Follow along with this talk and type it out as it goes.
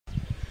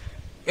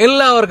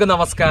എല്ലാവർക്കും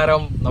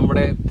നമസ്കാരം.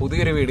 നമ്മുടെ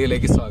പുതിയൊരു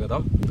വീഡിയോയിലേക്ക്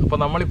സ്വാഗതം. അപ്പോൾ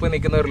നമ്മളിപ്പോൾ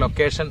നിൽക്കുന്ന ഒരു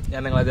ലൊക്കേഷൻ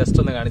ഞാൻ നിങ്ങളെ ജസ്റ്റ്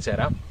ഒന്ന് കാണിച്ചു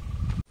തരാം.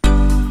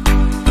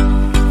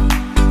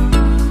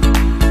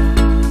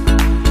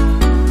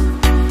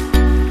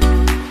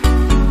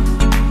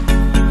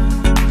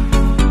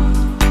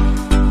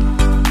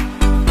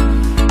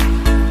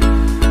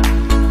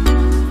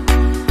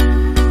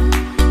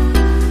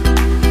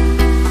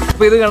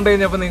 അപ്പോൾ ഇത് കണ്ടു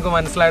കഴിഞ്ഞപ്പോൾ നിങ്ങൾക്ക്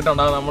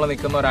മനസ്സിലായിട്ടുണ്ടാവും നമ്മൾ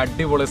നിൽക്കുന്ന ഒരു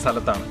അടിപൊളി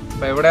സ്ഥലത്താണ്.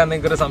 അപ്പോൾ എവിടെയാണെന്ന്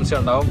നിങ്ങൾക്കൊരു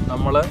സംശയം ഉണ്ടാവും.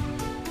 നമ്മൾ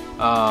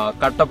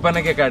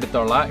കട്ടപ്പനയ്ക്കൊക്കെ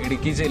അടുത്തുള്ള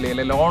ഇടുക്കി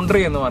ജില്ലയിലെ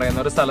ലോണ്ട്രി എന്ന് പറയുന്ന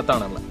ഒരു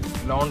സ്ഥലത്താണുള്ളത്.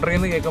 ലോണ്ട്രി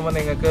എന്ന് കേൾക്കുമ്പോൾ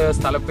നിങ്ങൾക്ക്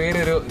സ്ഥലപ്പേര്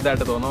ഒരു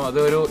ഇതായിട്ട് തോന്നും.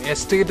 അതൊരു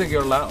എസ്റ്റേറ്റ് ഒക്കെ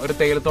ഉള്ള ഒരു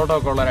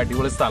തേയിലത്തോട്ടമൊക്കെ ഉള്ള ഒരു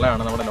അടിപൊളി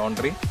സ്ഥലമാണ് നമ്മുടെ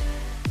ലോണ്ട്രി.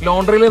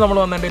 ലോണ്ട്രിയിൽ നമ്മൾ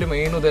വന്നതിൻ്റെ ഒരു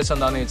മെയിൻ ഉദ്ദേശം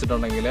എന്താണെന്ന്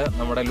വെച്ചിട്ടുണ്ടെങ്കിൽ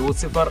നമ്മുടെ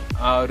ലൂസിഫർ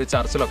ആ ഒരു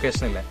ചർച്ച്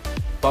ലൊക്കേഷനില്ലേ,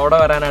 അപ്പോൾ അവിടെ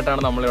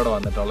വരാനായിട്ടാണ് നമ്മളിവിടെ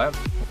വന്നിട്ടുള്ളത്.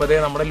 അപ്പോൾ അതേ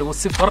നമ്മുടെ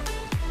ലൂസിഫർ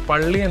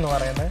പള്ളി എന്ന്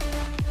പറയുന്നത്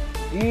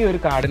ഈ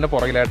ഒരു കാടിൻ്റെ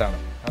പുറകിലായിട്ടാണ്.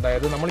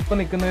 അതായത് നമ്മളിപ്പോൾ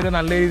നിൽക്കുന്ന ഒരു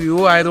നല്ലൊരു വ്യൂ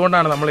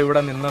ആയതുകൊണ്ടാണ്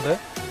നമ്മളിവിടെ നിന്നത്.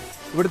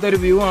 ഇവിടുത്തെ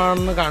ഒരു വ്യൂ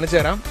ആണെന്ന് കാണിച്ചു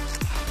തരാം.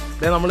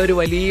 അതായത് നമ്മളൊരു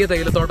വലിയ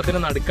തേയിലത്തോട്ടത്തിന്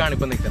നടുക്കാണ്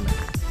ഇപ്പം നിൽക്കുന്നത്.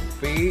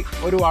 അപ്പോൾ ഈ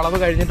ഒരു വളവ്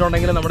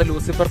കഴിഞ്ഞിട്ടുണ്ടെങ്കിൽ നമ്മുടെ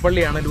ലൂസിഫർ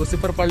പള്ളിയാണ്.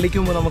 ലൂസിഫർ പള്ളിക്ക്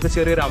മുമ്പ് നമുക്ക്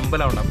ചെറിയൊരു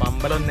അമ്പലമുണ്ട്. അപ്പോൾ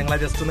അമ്പലം നിങ്ങളെ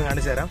ജസ്റ്റ് ഒന്ന്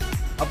കാണിച്ചു തരാം.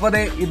 അപ്പോൾ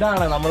അതെ,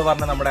 ഇതാണ് നമ്മൾ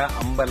പറഞ്ഞ നമ്മുടെ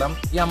അമ്പലം.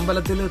 ഈ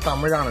അമ്പലത്തിൽ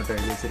തമിഴാണ് കേട്ടോ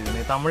എഴുതി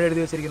വെച്ചിരിക്കുന്നത്. തമിഴ്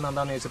എഴുതി വെച്ചിരിക്കുന്നത്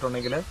എന്താണെന്ന്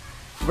വെച്ചിട്ടുണ്ടെങ്കിൽ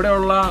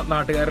ഇവിടെയുള്ള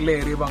നാട്ടുകാരിലെ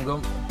ഏറിയ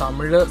പങ്കും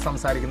തമിഴ്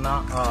സംസാരിക്കുന്ന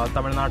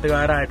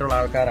തമിഴ്നാട്ടുകാരായിട്ടുള്ള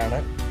ആൾക്കാരാണ്.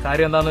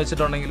 കാര്യം എന്താണെന്ന്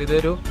വെച്ചിട്ടുണ്ടെങ്കിൽ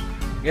ഇതൊരു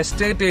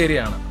എസ്റ്റേറ്റ്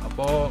ഏരിയ ആണ്.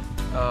 അപ്പോൾ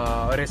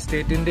ഒരു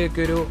എസ്റ്റേറ്റിൻ്റെ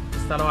ഒക്കെ ഒരു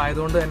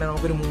സ്ഥലമായതുകൊണ്ട് തന്നെ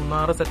നമുക്കൊരു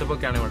മൂന്നാറ് സെറ്റപ്പ്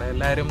ഒക്കെയാണ് ഇവിടെ.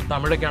 എല്ലാവരും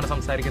തമിഴൊക്കെയാണ്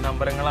സംസാരിക്കുന്നത്.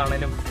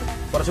 അമ്പലങ്ങളാണേലും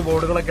കുറച്ച്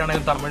ബോർഡുകളൊക്കെ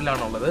ആണെങ്കിലും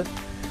തമിഴിലാണുള്ളത്.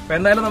 അപ്പോൾ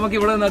എന്തായാലും നമുക്ക്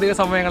ഇവിടെ നിന്ന് അധികം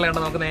സമയം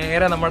കളയണ്ട, നമുക്ക്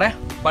നേരെ നമ്മുടെ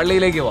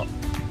പള്ളിയിലേക്ക് പോവാം.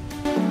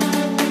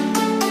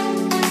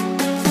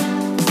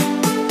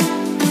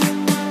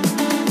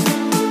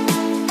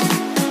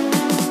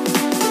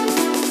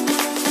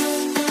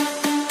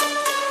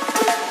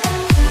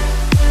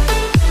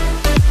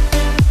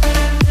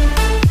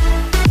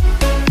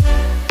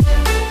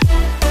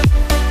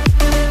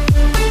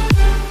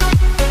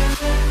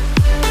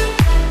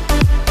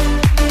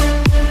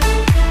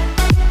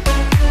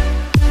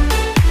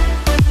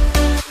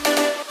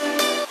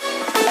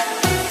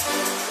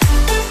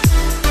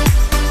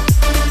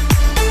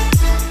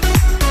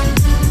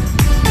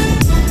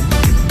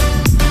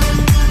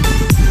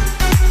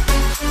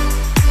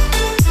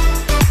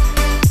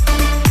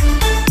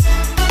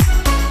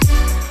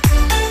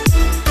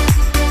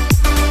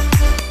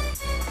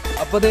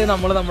 അപ്പോൾ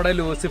നമ്മൾ നമ്മുടെ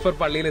ലൂസിഫർ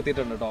പള്ളിയിൽ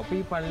എത്തിയിട്ടുണ്ട് കേട്ടോ. അപ്പോൾ ഈ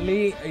പള്ളി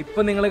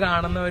ഇപ്പം നിങ്ങൾ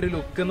കാണുന്ന ഒരു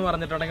ലുക്ക് എന്ന്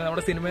പറഞ്ഞിട്ടുണ്ടെങ്കിൽ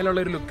നമ്മുടെ സിനിമയിലുള്ള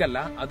ഒരു ലുക്കല്ല.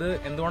 അത്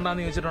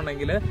എന്തുകൊണ്ടാണെന്ന്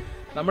ചോദിച്ചിട്ടുണ്ടെങ്കിൽ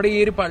നമ്മുടെ ഈ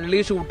ഒരു പള്ളി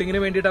ഷൂട്ടിങ്ങിന്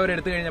വേണ്ടിയിട്ട് അവർ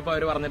എടുത്തു കഴിഞ്ഞപ്പോൾ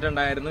അവർ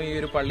പറഞ്ഞിട്ടുണ്ടായിരുന്നു ഈ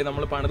ഒരു പള്ളി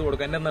നമ്മൾ പണിത്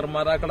കൊടുക്കും. എൻ്റെ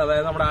നിർമ്മാതാക്കൾ,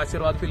 അതായത് നമ്മുടെ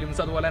ആശീർവാദ്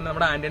ഫിലിംസ്, അതുപോലെ തന്നെ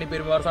നമ്മുടെ ആന്റണി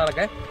പെരുമ്പാവൂർ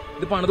സാറൊക്കെ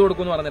ഇത് പണിത്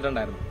കൊടുക്കുമെന്ന്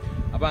പറഞ്ഞിട്ടുണ്ടായിരുന്നു.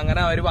 അപ്പോൾ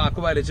അങ്ങനെ അവർ വാക്ക്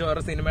പാലിച്ചു.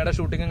 അവരുടെ സിനിമയുടെ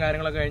ഷൂട്ടിങ്ങും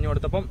കാര്യങ്ങളൊക്കെ കഴിഞ്ഞു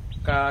കൊടുത്തപ്പം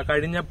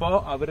കഴിഞ്ഞപ്പോൾ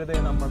അവരിത്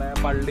നമ്മുടെ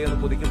പള്ളി ഒന്ന്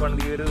പുതുക്കി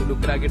പണിത് ഈ ഒരു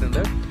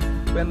ലുക്കിലാക്കിയിട്ടുണ്ട്.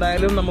 അപ്പോൾ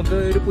എന്തായാലും നമുക്ക്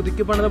ഒരു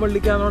പുതുക്കി പണിത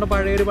പള്ളിക്ക് നമ്മുടെ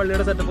പഴയ ഒരു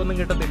പള്ളിയുടെ സെറ്റപ്പ് ഒന്നും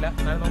കിട്ടത്തില്ല.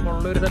 എന്നാലും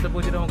നമുക്കുള്ള ഒരു സെറ്റപ്പ്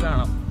വെച്ചിട്ട് നമുക്ക്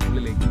കാണാം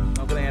ഉള്ളിലേക്ക്.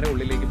 നമുക്ക് നേരെ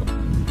ഉള്ളിലേക്ക് പോകാം.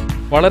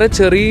 വളരെ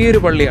ചെറിയൊരു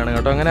പള്ളിയാണ്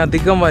കേട്ടോ. അങ്ങനെ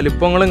അധികം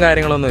വലിപ്പങ്ങളും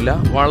കാര്യങ്ങളൊന്നുമില്ല.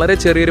 വളരെ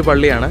ചെറിയൊരു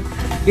പള്ളിയാണ്.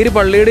 ഈ ഒരു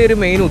പള്ളിയുടെ ഒരു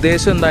മെയിൻ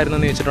ഉദ്ദേശം എന്തായിരുന്നു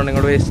എന്ന്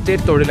വെച്ചിട്ടുണ്ടെങ്കിൽ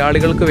എസ്റ്റേറ്റ്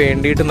തൊഴിലാളികൾക്ക്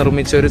വേണ്ടിയിട്ട്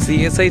നിർമ്മിച്ച ഒരു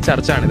CSI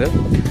ചർച്ചാണിത്.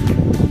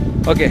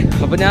 ഓക്കെ,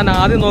 അപ്പോൾ ഞാൻ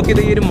ആദ്യം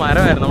നോക്കിയത് ഈ ഒരു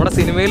മരമായിരുന്നു. നമ്മുടെ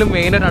സിനിമയിലും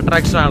മെയിൻ ഒരു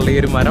അട്രാക്ഷൻ ആണല്ലോ ഈ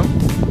ഒരു മരം.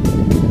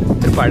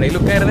 ഒരു പഴയ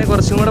ലുക്കായിരുന്നെങ്കിൽ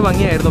കുറച്ചും കൂടെ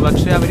ഭംഗിയായിരുന്നു.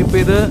 പക്ഷേ അവരിപ്പോൾ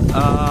ഇത്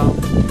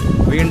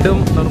വീണ്ടും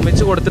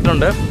നിർമ്മിച്ചു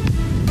കൊടുത്തിട്ടുണ്ട്.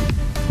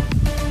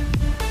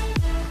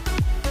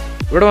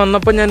 ഇവിടെ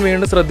വന്നപ്പോൾ ഞാൻ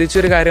വീണ്ടും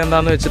ശ്രദ്ധിച്ചൊരു കാര്യം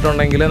എന്താണെന്ന്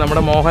വെച്ചിട്ടുണ്ടെങ്കിൽ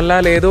നമ്മുടെ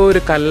മോഹൻലാൽ ഏതോ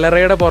ഒരു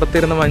കല്ലറയുടെ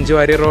പുറത്തിരുന്ന് മഞ്ജു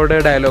വാര്യരോട്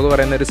ഡയലോഗ്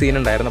പറയുന്ന ഒരു സീൻ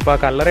ഉണ്ടായിരുന്നു. അപ്പോൾ ആ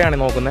കല്ലറയാണ്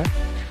നോക്കുന്നത്.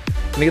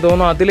 എനിക്ക്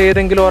തോന്നുന്നു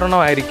അതിലേതെങ്കിലും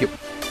ഒരെണ്ണം ആയിരിക്കും,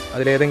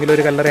 അതിലേതെങ്കിലും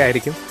ഒരു കല്ലറ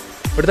ആയിരിക്കും.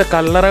 ഇവിടുത്തെ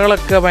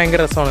കല്ലറകളൊക്കെ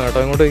ഭയങ്കര രസമാണ് കേട്ടോ.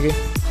 ഇങ്ങോട്ടേക്ക്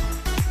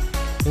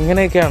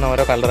ഇങ്ങനെയൊക്കെയാണ്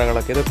ഓരോ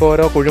കല്ലറകളൊക്കെ. ഇതൊക്കെ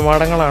ഓരോ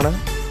കുഴിമാടങ്ങളാണ്.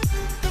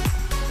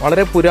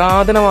 വളരെ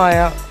പുരാതനമായ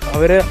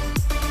അവർ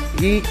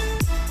ഈ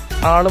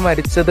ആള്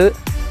മരിച്ചത്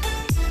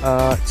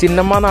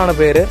ചിന്നമ്മ എന്നാണ്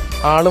പേര്.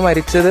 ആള്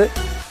മരിച്ചത്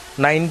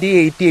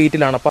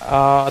 1988 അപ്പം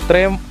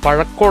അത്രയും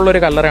പഴക്കമുള്ളൊരു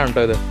കല്ലറയാണ്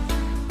കേട്ടോ ഇത്.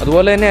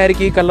 അതുപോലെ തന്നെ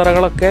ആയിരിക്കും ഈ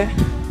കല്ലറകളൊക്കെ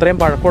അത്രയും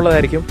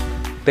പഴക്കമുള്ളതായിരിക്കും.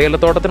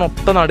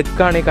 തേയിലത്തോട്ടത്തിനൊത്ത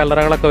നടുക്കാണ് ഈ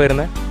കല്ലറകളൊക്കെ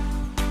വരുന്നത്.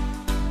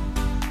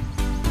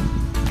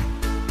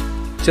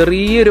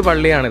 ചെറിയൊരു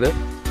പള്ളിയാണിത്.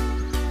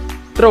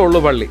 ഇത്രേ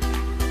ഉള്ളൂ പള്ളി.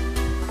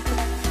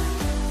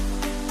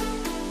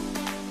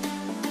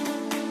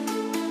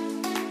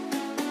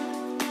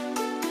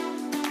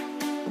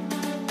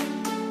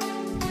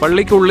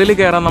 പള്ളിക്കുള്ളിൽ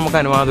കയറാൻ നമുക്ക്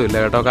അനുവാദമില്ല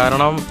കേട്ടോ.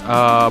 കാരണം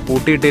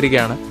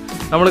പൂട്ടിയിട്ടിരിക്കുകയാണ്.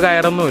 നമ്മൾ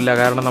കയറൊന്നുമില്ല.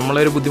 കാരണം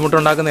നമ്മളൊരു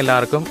ബുദ്ധിമുട്ടുണ്ടാക്കുന്നില്ല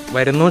ആർക്കും.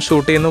 വരുന്നു,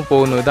 ഷൂട്ട് ചെയ്യുന്നു,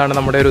 പോകുന്നു. ഇതാണ്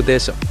നമ്മുടെ ഒരു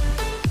ഉദ്ദേശം.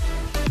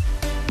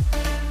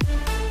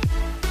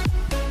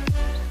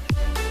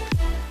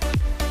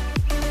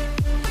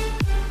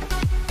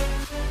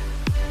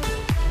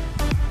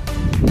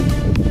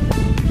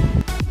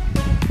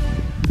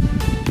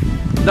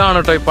 ഇതാണ്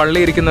കേട്ടോ ഈ പള്ളി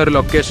ഇരിക്കുന്ന ഒരു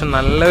ലൊക്കേഷൻ.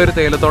 നല്ലൊരു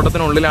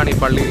തേയിലത്തോട്ടത്തിനുള്ളിലാണ് ഈ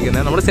പള്ളി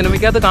ഇരിക്കുന്നത്. നമ്മുടെ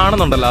സിനിമയ്ക്കകത്ത്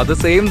കാണുന്നുണ്ടല്ലോ, അത്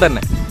സെയിം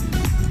തന്നെ.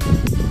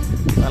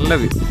 നല്ല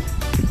വ്യൂ,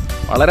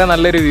 വളരെ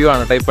നല്ലൊരു വ്യൂ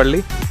ആണ് കേട്ടോ ഈ പള്ളി.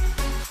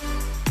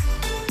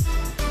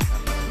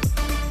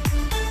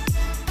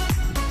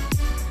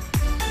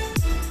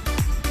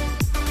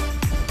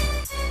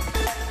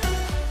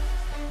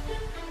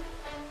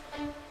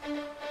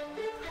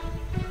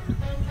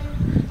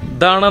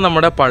 ഇതാണ്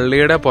നമ്മുടെ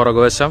പള്ളിയുടെ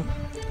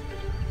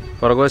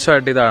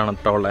പുറകുവശമായിട്ട് ഇതാണ്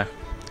കേട്ടോ ഉള്ളത്.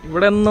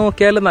 ഇവിടെ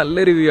നോക്കിയാൽ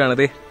നല്ലൊരു വ്യൂ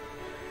ആണിത്.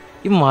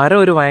 ഈ മരം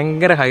ഒരു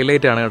ഭയങ്കര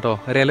ഹൈലൈറ്റ് ആണ് കേട്ടോ.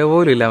 ഒരില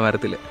പോലും ഇല്ല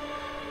മരത്തിൽ.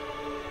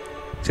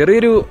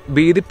 ചെറിയൊരു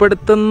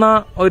ഭീതിപ്പെടുത്തുന്ന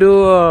ഒരു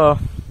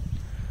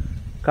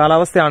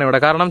കാലാവസ്ഥയാണ് ഇവിടെ.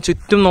 കാരണം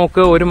ചുറ്റും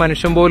നോക്ക് ഒരു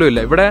മനുഷ്യൻ പോലും ഇല്ല.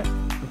 ഇവിടെ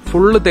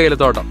ഫുള്ള്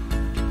തേയിലത്തോട്ടം,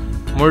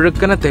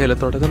 മുഴുക്കനെ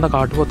തേയിലത്തോട്ടം. ഇതെന്താ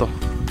കാട്ടുപോത്തോ?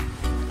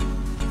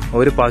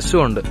 ഒരു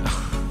പശുവുണ്ട്.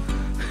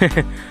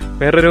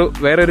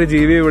 വേറൊരു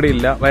ജീവി ഇവിടെ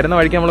ഇല്ല. വരുന്ന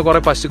വഴിക്ക് നമ്മൾ കുറെ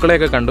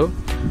പശുക്കളെയൊക്കെ കണ്ടു.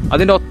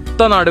 അതിന്റെ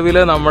ഒത്ത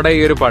നടുവില് നമ്മുടെ ഈ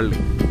ഒരു പള്ളി.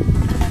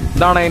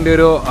 ഇതാണ് അതിന്റെ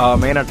ഒരു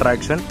മെയിൻ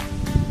അട്രാക്ഷൻ.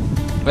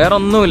 വേറെ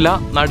ഒന്നുമില്ല,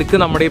 നടുക്ക്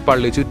നമ്മുടെ ഈ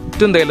പള്ളി.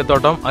 ചുറ്റും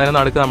തേയിലത്തോട്ടം, അതിന്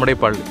നടുക്ക് നമ്മുടെ ഈ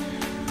പള്ളി.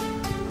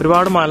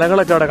 ഒരുപാട്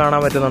മലകളൊക്കെ അവിടെ കാണാൻ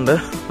പറ്റുന്നുണ്ട്.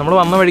 നമ്മൾ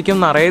വന്ന വഴിക്കും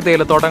നിറയെ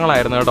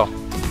തേയിലത്തോട്ടങ്ങളായിരുന്നു കേട്ടോ.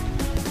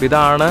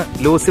 ഇതാണ്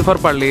ലൂസിഫർ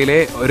പള്ളിയിലെ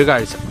ഒരു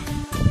കാഴ്ച.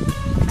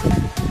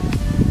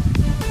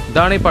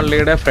 ഇതാണ് ഈ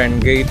പള്ളിയുടെ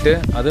ഫ്രണ്ട് ഗേറ്റ്.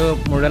 അത്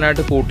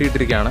മുഴുവനായിട്ട്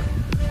പൂട്ടിയിട്ടിരിക്കുകയാണ്.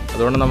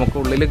 അതുകൊണ്ട് നമുക്ക്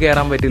ഉള്ളിൽ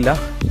കയറാൻ പറ്റില്ല.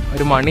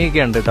 ഒരു മണിയൊക്കെ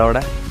ഉണ്ട് കേട്ടോ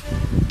അവിടെ.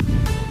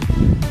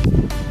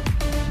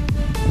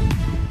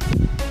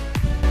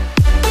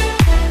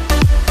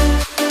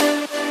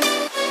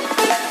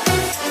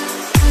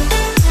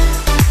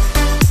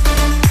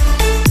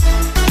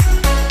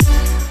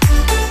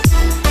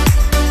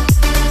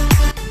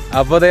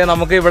 അപ്പോൾ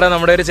നമുക്ക് ഇവിടെ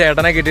നമ്മുടെ ഒരു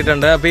ചേട്ടനെ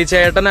കിട്ടിയിട്ടുണ്ട്. അപ്പൊ ഈ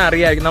ചേട്ടനെ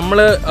അറിയായിരിക്കും,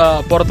 നമ്മള്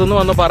പുറത്തുനിന്ന്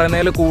വന്ന്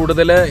പറയുന്നതിൽ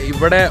കൂടുതൽ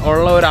ഇവിടെ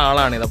ഉള്ള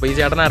ഒരാളാണിത്. അപ്പൊ ഈ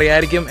ചേട്ടനെ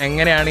അറിയായിരിക്കും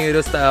എങ്ങനെയാണ് ഈ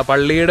ഒരു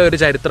പള്ളിയുടെ ഒരു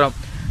ചരിത്രം,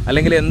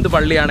 അല്ലെങ്കിൽ എന്ത്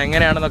പള്ളിയാണ്,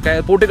 എങ്ങനെയാണെന്നൊക്കെ.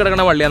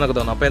 പൂട്ടിക്കിടക്കുന്ന പള്ളിയാന്നൊക്കെ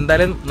തോന്നുന്നു. അപ്പൊ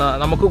എന്തായാലും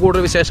നമുക്ക്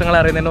കൂടുതൽ വിശേഷങ്ങൾ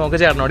അറിയുന്നതിന് നമുക്ക്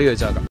ചേട്ടനോട്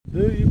ചോദിച്ചാക്കാം.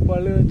 ഇത് ഈ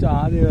പള്ളി വെച്ചാൽ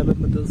ആദ്യകാലം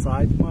മറ്റേ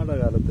സായിപ്മാരുടെ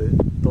കാലത്ത്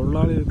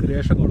തൊഴിലാളികൾക്ക്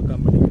റേഷൻ കൊടുക്കാൻ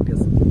വേണ്ടി കിട്ടിയ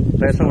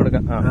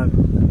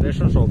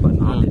റേഷൻ ഷോപ്പാണ്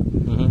ആദ്യം.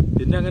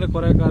 പിന്നെ അങ്ങനെ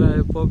കുറെ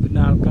കാലമായപ്പോ പിന്നെ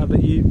ആൾക്കാരുടെ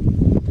ഈ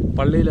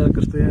പള്ളിയിലെ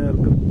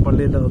ക്രിസ്ത്യാനികൾക്ക്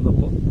പള്ളിയിൽ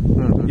വന്നപ്പോ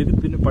ഇത്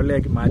പിന്നെ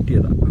പള്ളിയാക്കി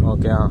മാറ്റിയതാണ്.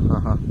 ഓക്കെ.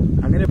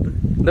 അങ്ങനെ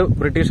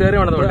ബ്രിട്ടീഷുകാർ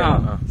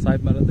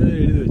സായിപ്മാരത്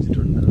എഴുതി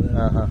വെച്ചിട്ടുണ്ട്.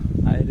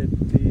 അത്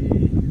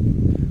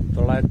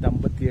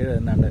 1957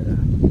 എന്നാണ്ട്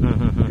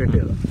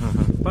കെട്ടിയത്.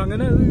 അപ്പൊ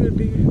അങ്ങനെ അത്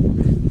കെട്ടി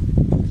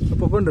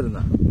പൊക്കൊണ്ടിരുന്ന.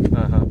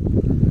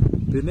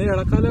 പിന്നെ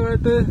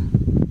ഇടക്കാലമായിട്ട്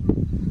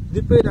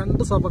ഇതിപ്പോ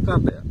 2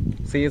 സഭക്കാരുടെ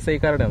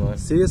CSIക്കാരുടെ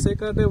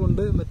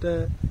ഉണ്ട്, മറ്റേ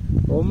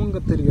റോമൻ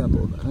കത്തിരിക്കാൻ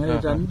തോന്നുന്നു. അങ്ങനെ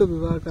 2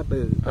 വിഭാഗക്കാരുടെ.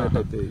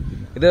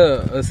 ഇത്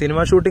സിനിമ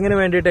ഷൂട്ടിങ്ങിന്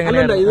വേണ്ടിട്ട്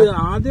അല്ലല്ല, ഇത്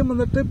ആദ്യം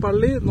വന്നിട്ട്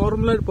പള്ളി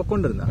നോർമലായിട്ട്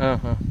പൊക്കൊണ്ടിരുന്ന.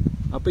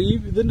 അപ്പൊ ഈ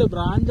ഇതിന്റെ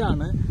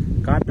ബ്രാഞ്ചാണ്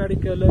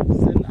കാറ്റാടിക്കല്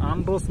സെന്റ്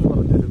ആൻഡ്രോസ് എന്ന്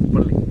പറഞ്ഞൊരു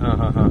പള്ളി.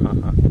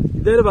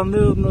 ഇതൊരു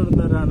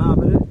വന്നിരുന്നവരാണ്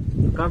അവര്.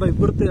 കാരണം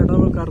ഇവിടുത്തെ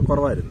ഇടവകക്കാർ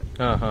കുറവായിരുന്നു.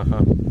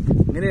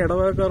 ഇങ്ങനെ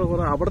ഇടവകക്കാർ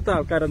കുറവ്, അവിടുത്തെ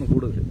ആൾക്കാരാണ്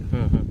കൂടുതൽ.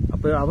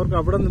 അപ്പൊ അവർക്ക്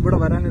അവിടെ നിന്ന് ഇവിടെ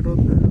വരാനായിട്ട്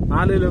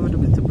 4 കിലോമീറ്റർ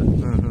മിച്ചപ്പൻ.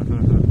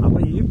 അപ്പൊ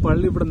ഈ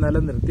പള്ളി ഇവിടെ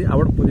നിലനിർത്തി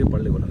അവിടെ പുതിയ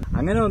പള്ളി വന്നു.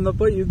 അങ്ങനെ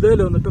വന്നപ്പോ ഇതിൽ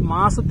വന്നിട്ട്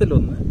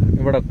മാസത്തിലൊന്ന്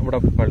ഇവിടെ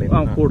പള്ളി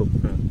കൂടും.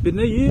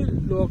 പിന്നെ ഈ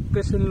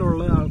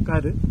ലൊക്കേഷനിലുള്ള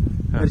ആൾക്കാര്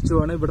മരിച്ചു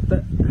പോവാണ്. ഇവിടുത്തെ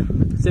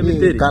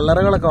സെമിത്തേരി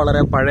കല്ലറകളൊക്കെ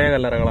വളരെ പഴയ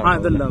കല്ലറകളാണ്.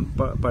 ഇതെല്ലാം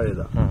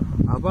പഴയതാ.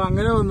 അപ്പൊ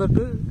അങ്ങനെ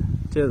വന്നിട്ട്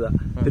ചെയ്ത.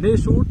 പിന്നെ ഈ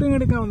ഷൂട്ടിംഗ്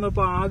എടുക്കാൻ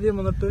വന്നപ്പോ ആദ്യം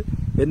വന്നിട്ട്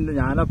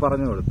ഞാനാ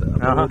പറഞ്ഞു കൊടുത്ത്.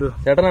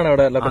 ചേട്ടനാണ്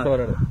അവിടെ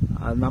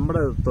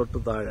നമ്മുടെ തൊട്ട്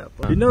താഴെ.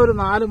 പിന്നെ ഒരു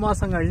 4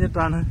 മാസം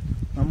കഴിഞ്ഞിട്ടാണ്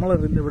നമ്മൾ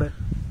ഇവിടെ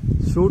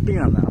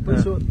ഷൂട്ടിംഗ് ആണ്. അപ്പൊ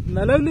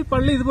നിലവിൽ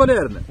പള്ളി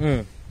ഇതുപോലെയായിരുന്നു.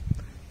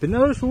 പിന്നെ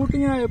ഒരു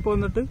ഷൂട്ടിംഗ് ആയപ്പോ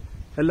വന്നിട്ട്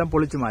എല്ലാം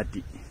പൊളിച്ച്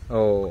മാറ്റി.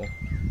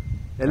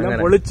 എല്ലാം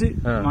പൊളിച്ച്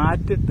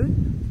മാറ്റിട്ട്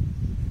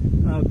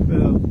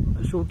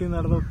ഷൂട്ടിംഗ്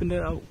നടന്ന. പിന്നെ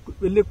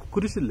വലിയ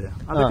കുരിശില്ലേ,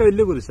 അതൊക്കെ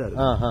വലിയ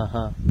കുരിശായിരുന്നു.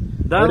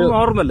 ഇതാണ്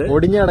നോർമല്.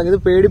 ഒടിഞ്ഞടങ്ങി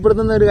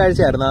പേടിപ്പെടുത്തുന്ന ഒരു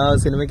കാഴ്ചയായിരുന്നു ആ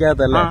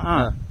സിനിമയ്ക്കകത്തല്ല.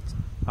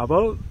 അപ്പൊ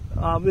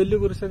ആ വലിയ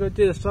കുരിശൊക്കെ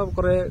വെച്ച് എക്സ്ട്രാ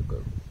കുറെ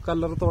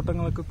കല്ലറ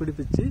തോട്ടങ്ങളൊക്കെ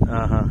പിടിപ്പിച്ച്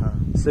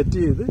സെറ്റ്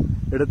ചെയ്ത്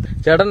എടുത്ത്.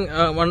 ചേട്ടൻ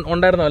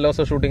ഉണ്ടായിരുന്നോ എല്ലാ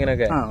ദിവസം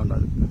ഷൂട്ടിങ്ങിനൊക്കെ?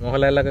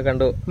 മോഹൻലാലൊക്കെ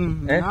കണ്ടു.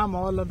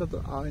 മോഹൻലാലിന്റെ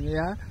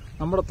ഞാൻ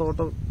നമ്മുടെ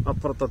തോട്ടം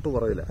അപ്പുറത്തൊട്ട്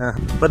പുറകില്ല.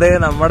 അപ്പൊ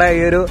നമ്മുടെ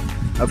ഈ ഒരു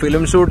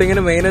ഫിലിം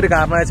ഷൂട്ടിങ്ങിന് മെയിൻ ഒരു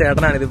കാരണമായ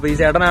ചേട്ടനാണ്. ഇതിപ്പോ ഈ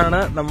ചേട്ടനാണ്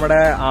നമ്മുടെ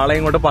ആളെ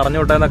ഇങ്ങോട്ട് പറഞ്ഞു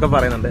വിട്ടതെന്നൊക്കെ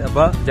പറയുന്നുണ്ട്.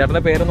 അപ്പൊ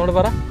ചേട്ടന്റെ പേരെന്നോട്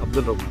പറ.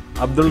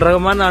 അബ്ദുൾ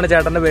റഹ്മാൻ എന്നാണ്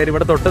ചേട്ടന്റെ പേര്.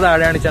 ഇവിടെ തൊട്ട്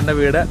താഴെയാണ് ചേട്ടന്റെ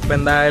വീട്. അപ്പൊ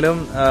എന്തായാലും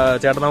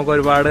ചേട്ടൻ നമുക്ക്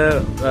ഒരുപാട്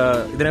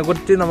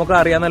ഇതിനെക്കുറിച്ച് നമുക്ക്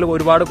അറിയാവുന്ന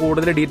ഒരുപാട്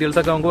കൂടുതൽ ഡീറ്റെയിൽസ്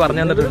ഒക്കെ നമുക്ക്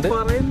പറഞ്ഞു തന്നിട്ടുണ്ട്.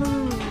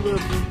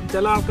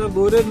 ചില ആൾക്കാർ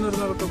ദൂരെ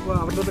നിന്നവർക്ക്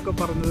അവരുടെ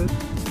പറഞ്ഞത്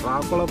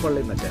ഡ്രാക്കുള പള്ളി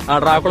എന്നൊക്കെ.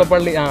 ഡ്രാക്കുള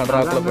പള്ളി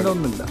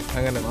ഒന്നുമില്ല.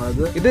 അങ്ങനെ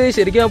ഇത്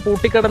ശരിക്കും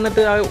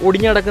പൂട്ടിക്കിടന്നിട്ട്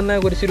ഒടിഞ്ഞടക്കുന്ന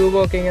കുരിശ്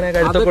രൂപമൊക്കെ ഇങ്ങനെ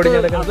കഴുത്തൊക്കെ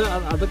ഒടിഞ്ഞടക്കുന്നത്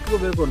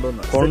അതൊക്കെ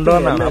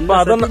കൊണ്ടുവന്നാണ്. അപ്പൊ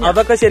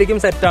അതൊക്കെ ശരിക്കും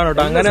സെറ്റാണ്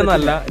കേട്ടോ. അങ്ങനെയൊന്നും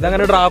അല്ല.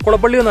 ഇതങ്ങനെ ഡ്രാക്കുള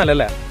പള്ളി ഒന്നും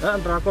അല്ലല്ലേ?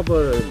 ഡ്രാക്കുള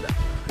പള്ളി ഇല്ല.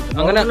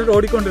 അങ്ങനെ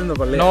ഓടിക്കൊണ്ടിരുന്ന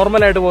പള്ളി,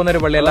 നോർമലായിട്ട് പോകുന്ന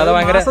ഒരു പള്ളി. അല്ലാതെ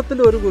ഭയങ്കര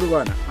ഒരു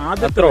കുർബാന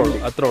അത്രേ ഉള്ളൂ.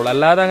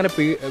 അല്ലാതെ അങ്ങനെ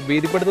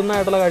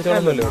ഭീതിപ്പെടുത്തുന്നതായിട്ടുള്ള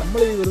കാഴ്ചകളൊന്നുമില്ല.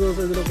 നമ്മൾ ഈ ഒരു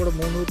ദിവസം ഇതിലെ കൂടെ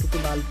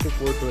 340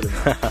 പോയിട്ട് വരുന്നു.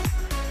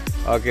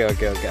 ഓക്കെ.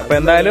 അപ്പൊ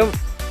എന്തായാലും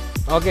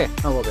ഓക്കെ.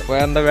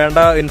 വേണ്ട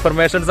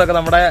ഇൻഫർമേഷൻസ് ഒക്കെ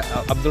നമ്മുടെ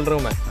അബ്ദുൾ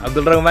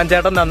റഹ്മാൻ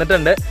ചേട്ടൻ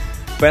തന്നിട്ടുണ്ട്.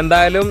 അപ്പൊ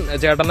എന്തായാലും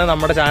ചേട്ടന്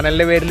നമ്മുടെ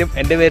ചാനലിന്റെ പേരിലും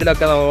എന്റെ പേരിലും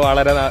ഒക്കെ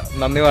വളരെ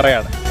നന്ദി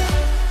പറയാണ്.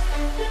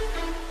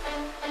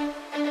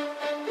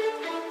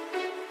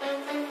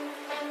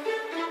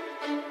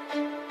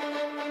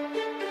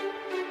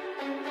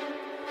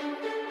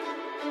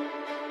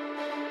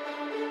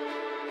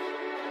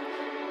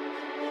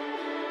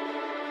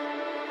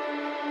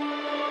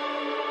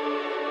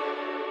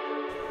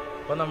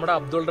 അപ്പൊ നമ്മുടെ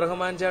അബ്ദുൾ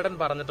റഹ്മാൻ ചേട്ടൻ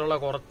പറഞ്ഞിട്ടുള്ള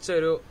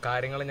കുറച്ചൊരു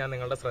കാര്യങ്ങൾ ഞാൻ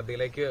നിങ്ങളുടെ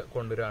ശ്രദ്ധയിലേക്ക്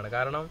കൊണ്ടുവരികയാണ്.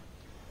 കാരണം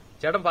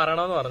ചേട്ടൻ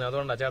പറയണമെന്ന് പറഞ്ഞു,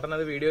 അതുകൊണ്ടാണ് ചേട്ടൻ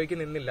അത് വീഡിയോയ്ക്ക്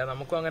നിന്നില്ല.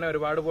 നമുക്കും അങ്ങനെ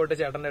ഒരുപാട് പോയിട്ട്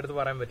ചേട്ടന്റെ അടുത്ത്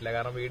പറയാൻ പറ്റില്ല.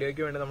 കാരണം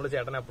വീഡിയോയ്ക്ക് വേണ്ടി നമ്മൾ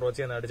ചേട്ടനെ അപ്രോച്ച്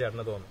ചെയ്യുന്നതായിട്ട്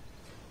ചേട്ടന് തോന്നും.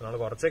 നമ്മൾ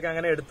കുറച്ചൊക്കെ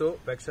അങ്ങനെ എടുത്തു,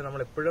 പക്ഷെ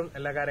നമ്മൾ എപ്പോഴും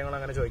എല്ലാ കാര്യങ്ങളും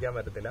അങ്ങനെ ചോദിക്കാൻ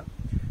പറ്റത്തില്ല.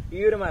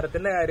 ഈ ഒരു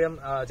മരത്തിന്റെ കാര്യം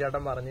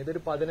ചേട്ടൻ പറഞ്ഞു,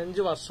 ഇതൊരു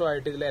 15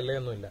 വർഷമായിട്ട് ഇതിൽ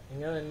ഇലയൊന്നുമില്ല,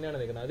 ഇങ്ങനെ തന്നെയാണ്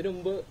നിൽക്കുന്നത്. അതിനു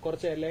മുമ്പ്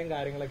കുറച്ച് ഇലയും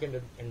കാര്യങ്ങളൊക്കെ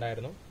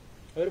ഉണ്ടായിരുന്നു.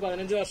 ഒരു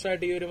 15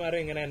 വർഷമായിട്ട് ഈ ഒരു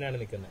മരം ഇങ്ങനെ തന്നെയാണ്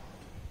നിൽക്കുന്നത്.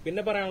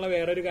 പിന്നെ പറയാനുള്ള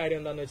വേറൊരു കാര്യം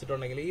എന്താണെന്ന്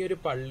വെച്ചിട്ടുണ്ടെങ്കിൽ, ഈ ഒരു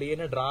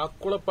പള്ളിയെ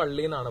ഡ്രാക്കുള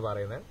പള്ളി എന്നാണ്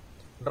പറയുന്നത്.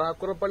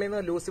 ഡ്രാക്കുള പള്ളി എന്ന്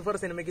ലൂസിഫർ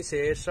സിനിമയ്ക്ക്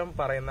ശേഷം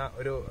പറയുന്ന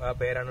ഒരു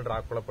പേരാണ്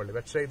ഡ്രാക്കുള പള്ളി.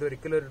 പക്ഷെ ഇത്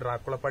ഒരിക്കലും ഒരു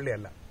ഡ്രാക്കുള പള്ളി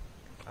അല്ല.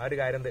 ആ ഒരു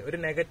കാര്യം, ഒരു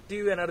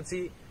നെഗറ്റീവ്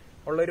എനർജി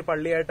ഉള്ള ഒരു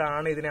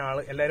പള്ളിയായിട്ടാണ് ഇതിനെ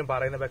എല്ലാവരും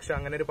പറയുന്നത്. പക്ഷെ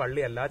അങ്ങനെ ഒരു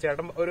പള്ളിയല്ല.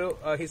 ചേട്ടൻ ഒരു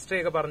ഹിസ്റ്ററി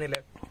ഒക്കെ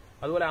പറഞ്ഞില്ലേ,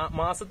 അതുപോലെ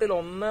മാസത്തിൽ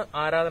 1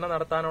 ആരാധന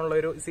നടത്താനുള്ള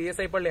ഒരു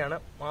CSI പള്ളിയാണ്.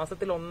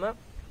 മാസത്തിൽ 1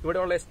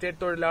 ഇവിടെയുള്ള എസ്റ്റേറ്റ്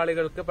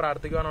തൊഴിലാളികൾക്ക്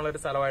പ്രാർത്ഥിക്കുവാനുള്ള ഒരു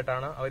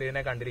സ്ഥലമായിട്ടാണ് അവർ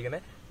ഇതിനെ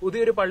കണ്ടിരിക്കുന്നത്.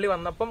 പുതിയൊരു പള്ളി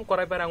വന്നപ്പം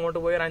കുറെ പേര് അങ്ങോട്ട്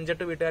പോയി, ഒരു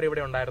 5-8 വീട്ടുകാർ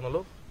ഇവിടെ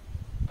ഉണ്ടായിരുന്നുള്ളൂ.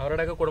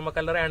 അവരുടെയൊക്കെ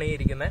കുടുംബക്കല്ലറയാണ് ഈ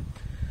ഇരിക്കുന്നത്.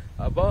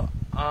 അപ്പോ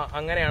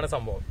അങ്ങനെയാണ്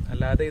സംഭവം.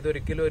 അല്ലാതെ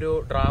ഇതൊരിക്കലും ഒരു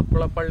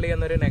ഡ്രാക്കുള പള്ളി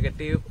എന്നൊരു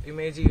നെഗറ്റീവ്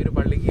ഇമേജ് ഈ ഒരു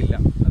പള്ളിക്ക് ഇല്ല.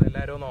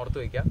 അതെല്ലാവരും ഒന്ന് ഓർത്തു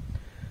വയ്ക്കാം.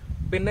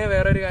 പിന്നെ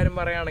വേറൊരു കാര്യം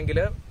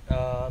പറയുകയാണെങ്കിൽ,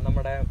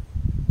 നമ്മുടെ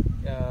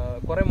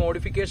കുറെ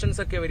മോഡിഫിക്കേഷൻസ്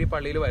ഒക്കെ ഇവർ ഈ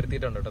പള്ളിയിൽ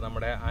വരുത്തിയിട്ടുണ്ട് കേട്ടോ.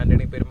 നമ്മുടെ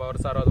ആന്റണി പെരുമ്പാവൂർ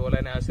സാറും അതുപോലെ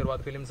തന്നെ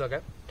ആശീർവാദ് ഫിലിംസ്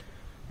ഒക്കെ.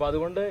 അപ്പൊ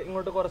അതുകൊണ്ട്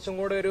ഇങ്ങോട്ട് കുറച്ചും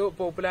കൂടെ ഒരു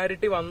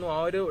പോപ്പുലാരിറ്റി വന്നു. ആ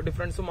ഒരു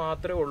ഡിഫറൻസ്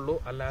മാത്രമേ ഉള്ളൂ.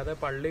 അല്ലാതെ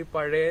പള്ളി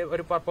പഴയ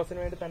ഒരു പർപ്പസിന്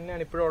വേണ്ടി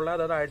തന്നെയാണ് ഇപ്പോഴും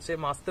ഉള്ളത്. അതായത്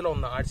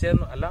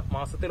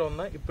മാസത്തിൽ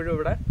 1 ഇപ്പോഴും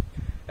ഇവിടെ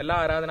എല്ലാ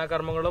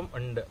ആരാധനാകർമ്മങ്ങളും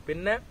ഉണ്ട്.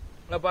 പിന്നെ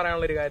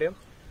പറയാനുള്ളൊരു കാര്യം,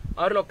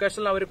 ആ ഒരു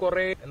ലൊക്കേഷനിൽ അവർ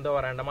കുറെ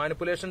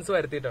മാനിപ്പുലേഷൻസ്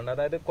വരുത്തിയിട്ടുണ്ട്.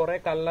 അതായത് കുറെ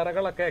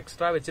കല്ലറകളൊക്കെ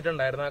എക്സ്ട്രാ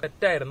വെച്ചിട്ടുണ്ടായിരുന്നു.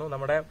 തെറ്റായിരുന്നു.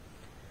 നമ്മുടെ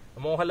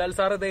മോഹൻലാൽ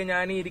സാർ ഇത്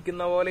ഞാൻ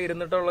ഇരിക്കുന്ന പോലെ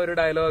ഇരുന്നിട്ടുള്ള ഒരു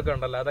ഡയലോഗൊക്കെ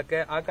ഉണ്ടല്ലോ, അതൊക്കെ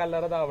ആ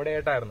കല്ലറ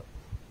അവിടെയായിട്ടായിരുന്നു.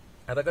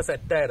 അതൊക്കെ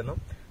സെറ്റായിരുന്നു.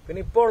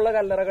 പിന്നെ ഇപ്പോൾ ഉള്ള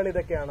കല്ലറകൾ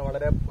ഇതൊക്കെയാണ്.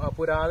 വളരെ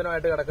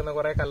പുരാതനമായിട്ട് കിടക്കുന്ന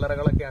കുറെ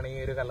കല്ലറകളൊക്കെയാണ് ഈ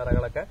ഒരു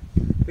കല്ലറകളൊക്കെ.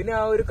 പിന്നെ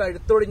ആ ഒരു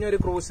കഴുത്തൊടിഞ്ഞ ഒരു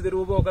ക്രൂശിത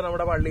രൂപമൊക്കെ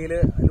നമ്മുടെ പള്ളിയിൽ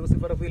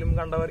ലൂസിഫർ ഫിലിം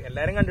കണ്ടവർ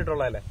എല്ലാരും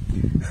കണ്ടിട്ടുള്ളതല്ലേ,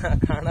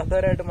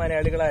 കാണാത്തവരായിട്ട്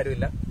മലയാളികൾ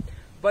ആരുമില്ല.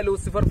 അപ്പൊ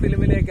ലൂസിഫർ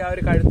ഫിലിമിലേക്ക് ആ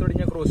ഒരു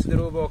കഴുത്തൊടിഞ്ഞ ക്രൂശിത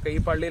രൂപമൊക്കെ ഈ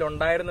പള്ളിയിൽ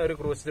ഉണ്ടായിരുന്ന ഒരു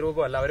ക്രൂശിത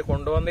രൂപമല്ല, അവർ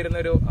കൊണ്ടുവന്നിരുന്ന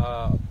ഒരു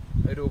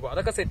രൂപം,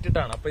 അതൊക്കെ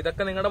സെറ്റിട്ടാണ്. അപ്പൊ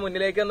ഇതൊക്കെ നിങ്ങളുടെ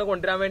മുന്നിലേക്ക് ഒന്ന്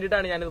കൊണ്ടുവരാൻ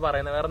വേണ്ടിയിട്ടാണ് ഞാനിത്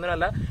പറയുന്നത്. വേറെ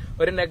ഒന്നുമല്ല,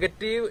 ഒരു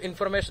നെഗറ്റീവ്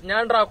ഇൻഫർമേഷൻ.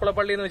 ഞാൻ ഡ്രാക്കുള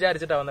പള്ളി എന്ന്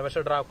വിചാരിച്ചിട്ടാണ് വന്നത്,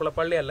 പക്ഷെ ഡ്രാക്കുള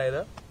പള്ളി അല്ല,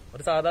 ഇത്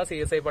ഒരു സാധാ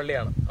CSI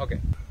പള്ളിയാണ്.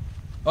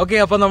 ഓക്കെ,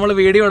 അപ്പൊ നമ്മൾ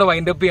വീഡിയോയുടെ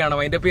വൈൻഡപ്പ് ചെയ്യാണ്.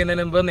 വൈൻഡപ്പ്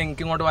ചെയ്യുന്നതിന് മുമ്പ്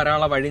നിങ്ങൾക്ക് ഇങ്ങോട്ട്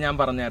വരാനുള്ള വഴി ഞാൻ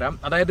പറഞ്ഞുതരാം.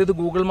 അതായത് ഇത്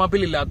ഗൂഗിൾ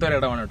മാപ്പിൽ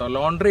ഇല്ലാത്തൊരിടമാണ് കേട്ടോ.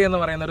 ലോണ്ട്രി എന്ന്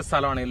പറയുന്ന ഒരു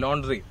സ്ഥലമാണ് ഈ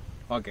ലോണ്ട്രി.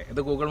 ഓക്കെ,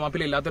 ഇത് ഗൂഗിൾ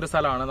മാപ്പിൽ ഇല്ലാത്തൊരു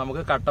സ്ഥലമാണ്.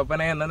 നമുക്ക്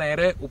കട്ടപ്പന എന്ന്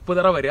നേരെ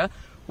ഉപ്പുതറ വരിക.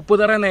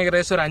 ഉപ്പുതറയിൽ നിന്ന്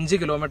ഏകദേശം ഒരു 5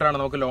 കിലോമീറ്റർ ആണ്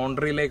നമുക്ക്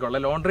ലോണ്ട്രിയിലേക്കുള്ള.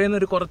 ലോണ്ട്രിയിൽ നിന്ന്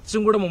ഒരു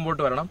കുറച്ചും കൂടെ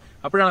മുമ്പോട്ട് വരണം.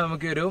 അപ്പോഴാണ്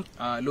നമുക്ക് ഒരു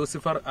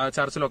ലൂസിഫർ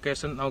ചർച്ച്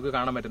ലൊക്കേഷൻ നമുക്ക്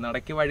കാണാൻ പറ്റുന്നത്.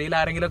 ഇടയ്ക്ക് വഴിയിൽ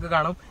ആരെങ്കിലും ഒക്കെ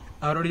കാണും,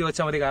 അവരോട്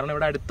ചോദിച്ചാൽ മതി. കാരണം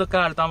ഇവിടെ അടുത്തൊക്കെ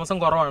ആൾതാമസം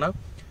കുറവാണ്,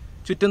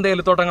 ചുറ്റും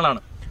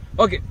തേയിലത്തോട്ടങ്ങളാണ്.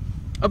 ഓക്കെ,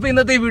 അപ്പൊ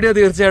ഇന്നത്തെ ഈ വീഡിയോ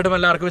തീർച്ചയായിട്ടും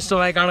എല്ലാവർക്കും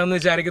ഇഷ്ടമായി കാണുമെന്ന്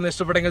വിചാരിക്കുന്നു.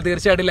 ഇഷ്ടപ്പെട്ടെങ്കിൽ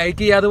തീർച്ചയായിട്ടും ലൈക്ക്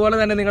ചെയ്യുക. അതുപോലെ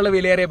തന്നെ നിങ്ങളുടെ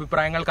വിലയേറിയ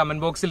അഭിപ്രായങ്ങൾ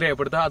കമന്റ് ബോക്സിൽ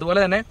രേഖപ്പെടുത്തുക. അതുപോലെ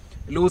തന്നെ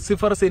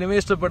ലൂസിഫർ സിനിമ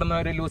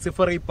ഇഷ്ടപ്പെടുന്നവര്,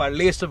 ലൂസിഫർ ഈ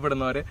പള്ളി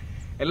ഇഷ്ടപ്പെടുന്നവര്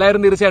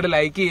എല്ലാവരും തീർച്ചയായിട്ടും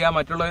ലൈക്ക് ചെയ്യുക.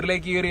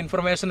 മറ്റുള്ളവരിലേക്ക് ഈ ഒരു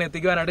ഇൻഫർമേഷൻ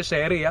എത്തിക്കുവാനായിട്ട്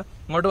ഷെയർ ചെയ്യുക.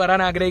 ഇങ്ങോട്ട്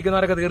വരാൻ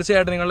ആഗ്രഹിക്കുന്നവരൊക്കെ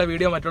തീർച്ചയായിട്ടും നിങ്ങളുടെ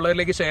വീഡിയോ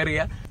മറ്റുള്ളവരിലേക്ക് ഷെയർ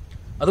ചെയ്യുക.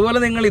 അതുപോലെ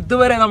നിങ്ങൾ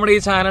ഇതുവരെ നമ്മുടെ ഈ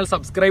ചാനൽ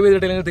സബ്സ്ക്രൈബ്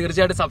ചെയ്തിട്ടില്ലെങ്കിൽ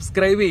തീർച്ചയായിട്ടും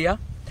സബ്സ്ക്രൈബ് ചെയ്യുക.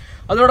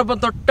 അതോടൊപ്പം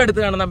തൊട്ടടുത്ത്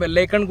കാണുന്ന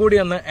ബെല്ലൈക്കൺ കൂടി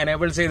ഒന്ന്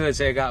എനേബിൾ ചെയ്ത്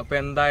വെച്ചേക്കുക. അപ്പൊ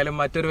എന്തായാലും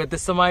മറ്റൊരു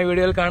വ്യത്യസ്തമായ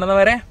വീഡിയോയിൽ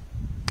കാണുന്നവരെ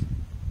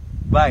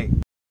ബൈ.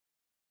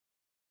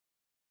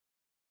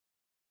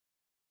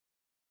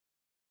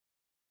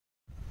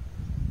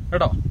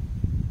 കേട്ടോ,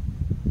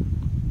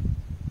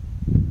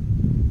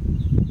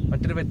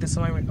 മറ്റൊരു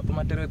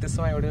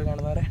വ്യത്യസ്തമായ വീഡിയോ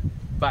കാണുന്നവരെ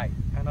ബൈ.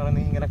 കാരണം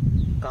നീ ഇങ്ങനെ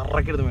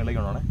കറക്കെടുത്ത്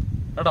മേളിക്കണോണേ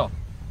കേട്ടോ.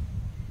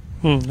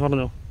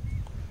 പറഞ്ഞോ.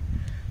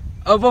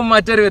 അപ്പം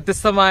മറ്റൊരു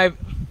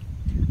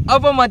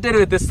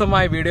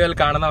വ്യത്യസ്തമായ വീഡിയോയിൽ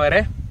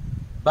കാണുന്നവരെ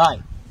ബൈ.